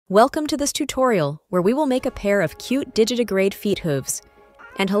Welcome to this tutorial where we will make a pair of cute Digitigrade feet hooves.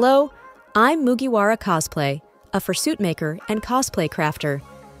 And hello, I'm Mugiwara Cosplay, a fursuit maker and cosplay crafter.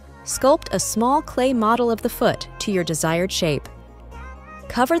 Sculpt a small clay model of the foot to your desired shape.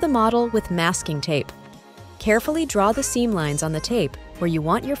 Cover the model with masking tape. Carefully draw the seam lines on the tape where you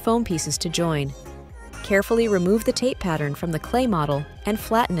want your foam pieces to join. Carefully remove the tape pattern from the clay model and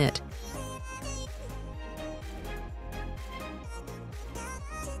flatten it.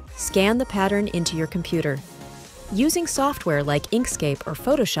 Scan the pattern into your computer. Using software like Inkscape or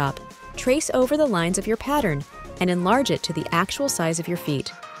Photoshop, trace over the lines of your pattern and enlarge it to the actual size of your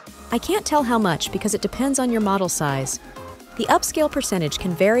feet. I can't tell how much because it depends on your model size. The upscale percentage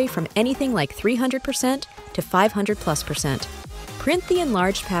can vary from anything like 300% to 500+%. Print the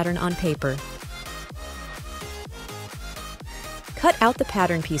enlarged pattern on paper. Cut out the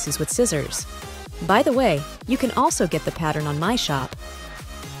pattern pieces with scissors. By the way, you can also get the pattern on my shop.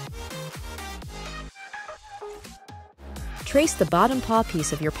 Trace the bottom paw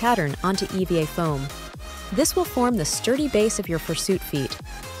piece of your pattern onto EVA foam. This will form the sturdy base of your fursuit feet.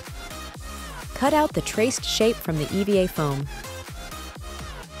 Cut out the traced shape from the EVA foam.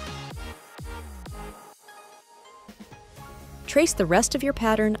 Trace the rest of your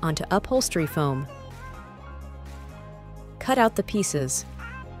pattern onto upholstery foam. Cut out the pieces.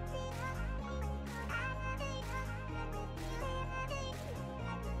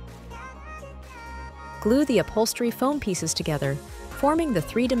 Glue the upholstery foam pieces together, forming the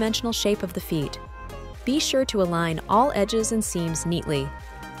three-dimensional shape of the feet. Be sure to align all edges and seams neatly.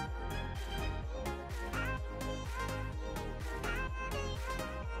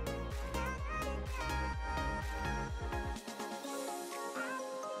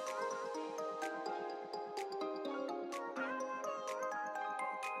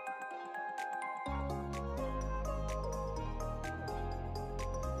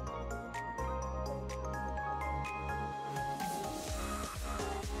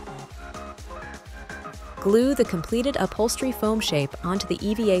 Glue the completed upholstery foam shape onto the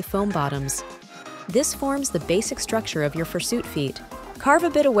EVA foam bottoms. This forms the basic structure of your fursuit feet. Carve a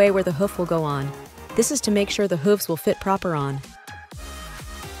bit away where the hoof will go on. This is to make sure the hooves will fit proper on.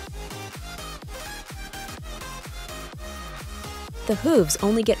 The hooves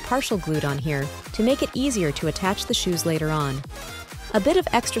only get partial glued on here to make it easier to attach the shoes later on. A bit of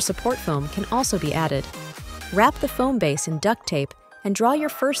extra support foam can also be added. Wrap the foam base in duct tape and draw your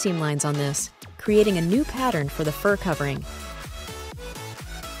fur seam lines on this, creating a new pattern for the fur covering.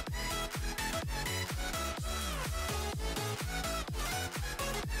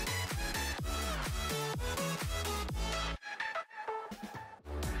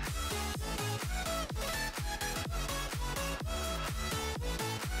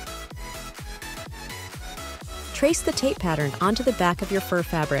 Trace the tape pattern onto the back of your fur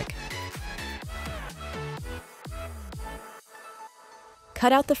fabric.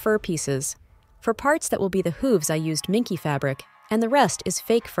 Cut out the fur pieces. For parts that will be the hooves, I used minky fabric, and the rest is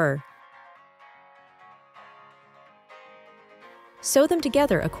fake fur. Sew them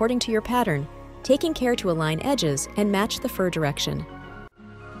together according to your pattern, taking care to align edges and match the fur direction.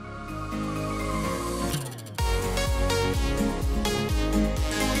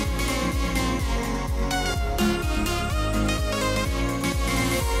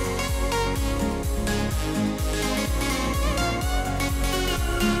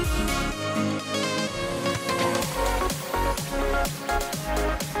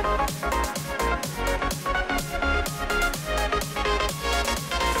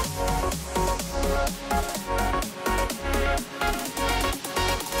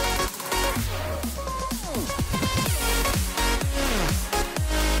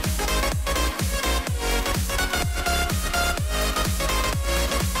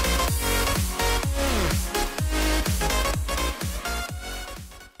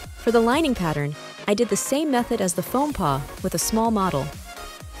 For the lining pattern, I did the same method as the foam paw with a small model.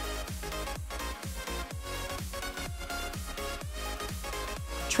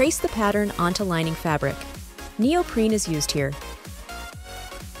 Trace the pattern onto lining fabric. Neoprene is used here.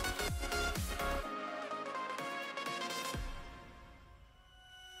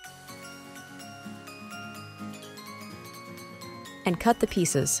 And cut the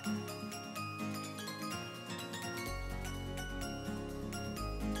pieces.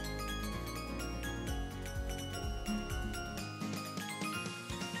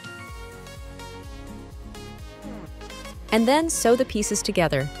 And then sew the pieces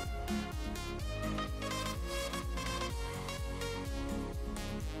together.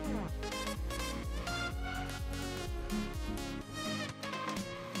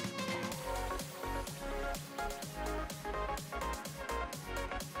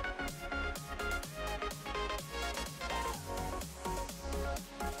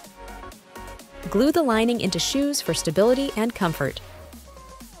 Glue the lining into shoes for stability and comfort.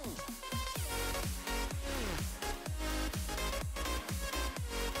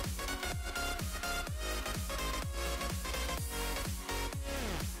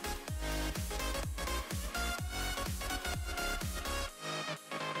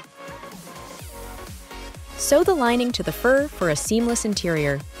 Sew the lining to the fur for a seamless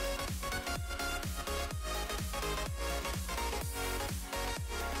interior.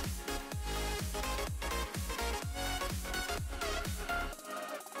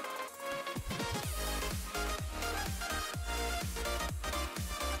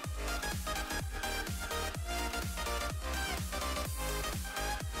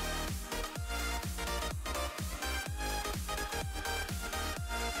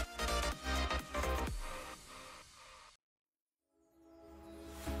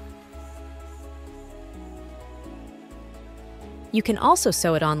 You can also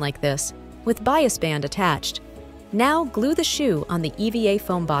sew it on like this, with bias band attached. Now glue the shoe on the EVA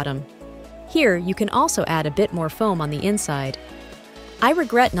foam bottom. Here, you can also add a bit more foam on the inside. I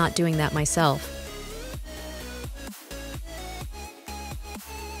regret not doing that myself.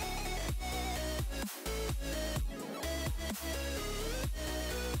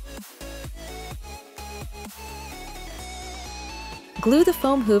 Glue the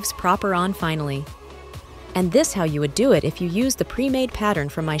foam hooves proper on finally. And this how you would do it if you use the pre-made pattern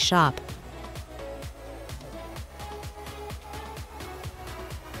from my shop.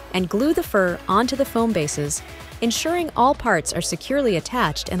 And glue the fur onto the foam bases, ensuring all parts are securely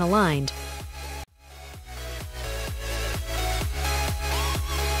attached and aligned.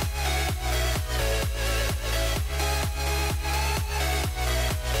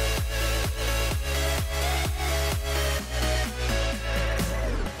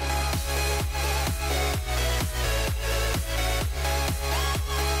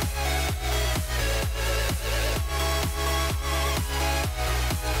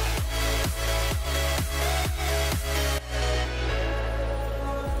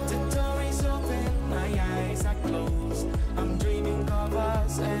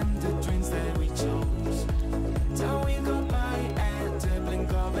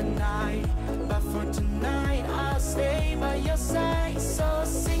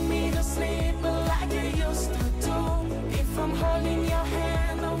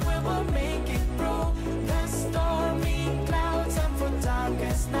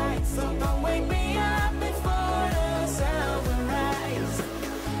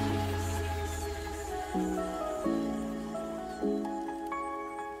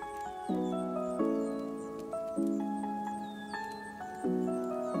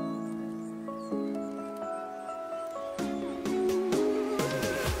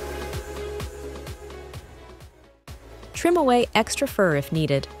 Trim away extra fur if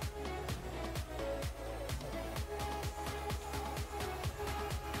needed.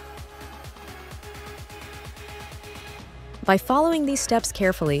 By following these steps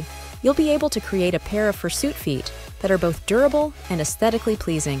carefully, you'll be able to create a pair of fursuit feet that are both durable and aesthetically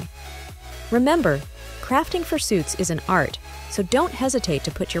pleasing. Remember, crafting fursuits is an art, so don't hesitate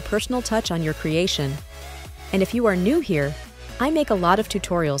to put your personal touch on your creation. And if you are new here, I make a lot of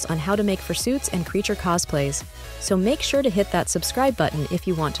tutorials on how to make fursuits and creature cosplays, so make sure to hit that subscribe button if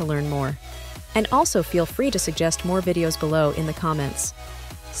you want to learn more. And also feel free to suggest more videos below in the comments.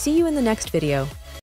 See you in the next video.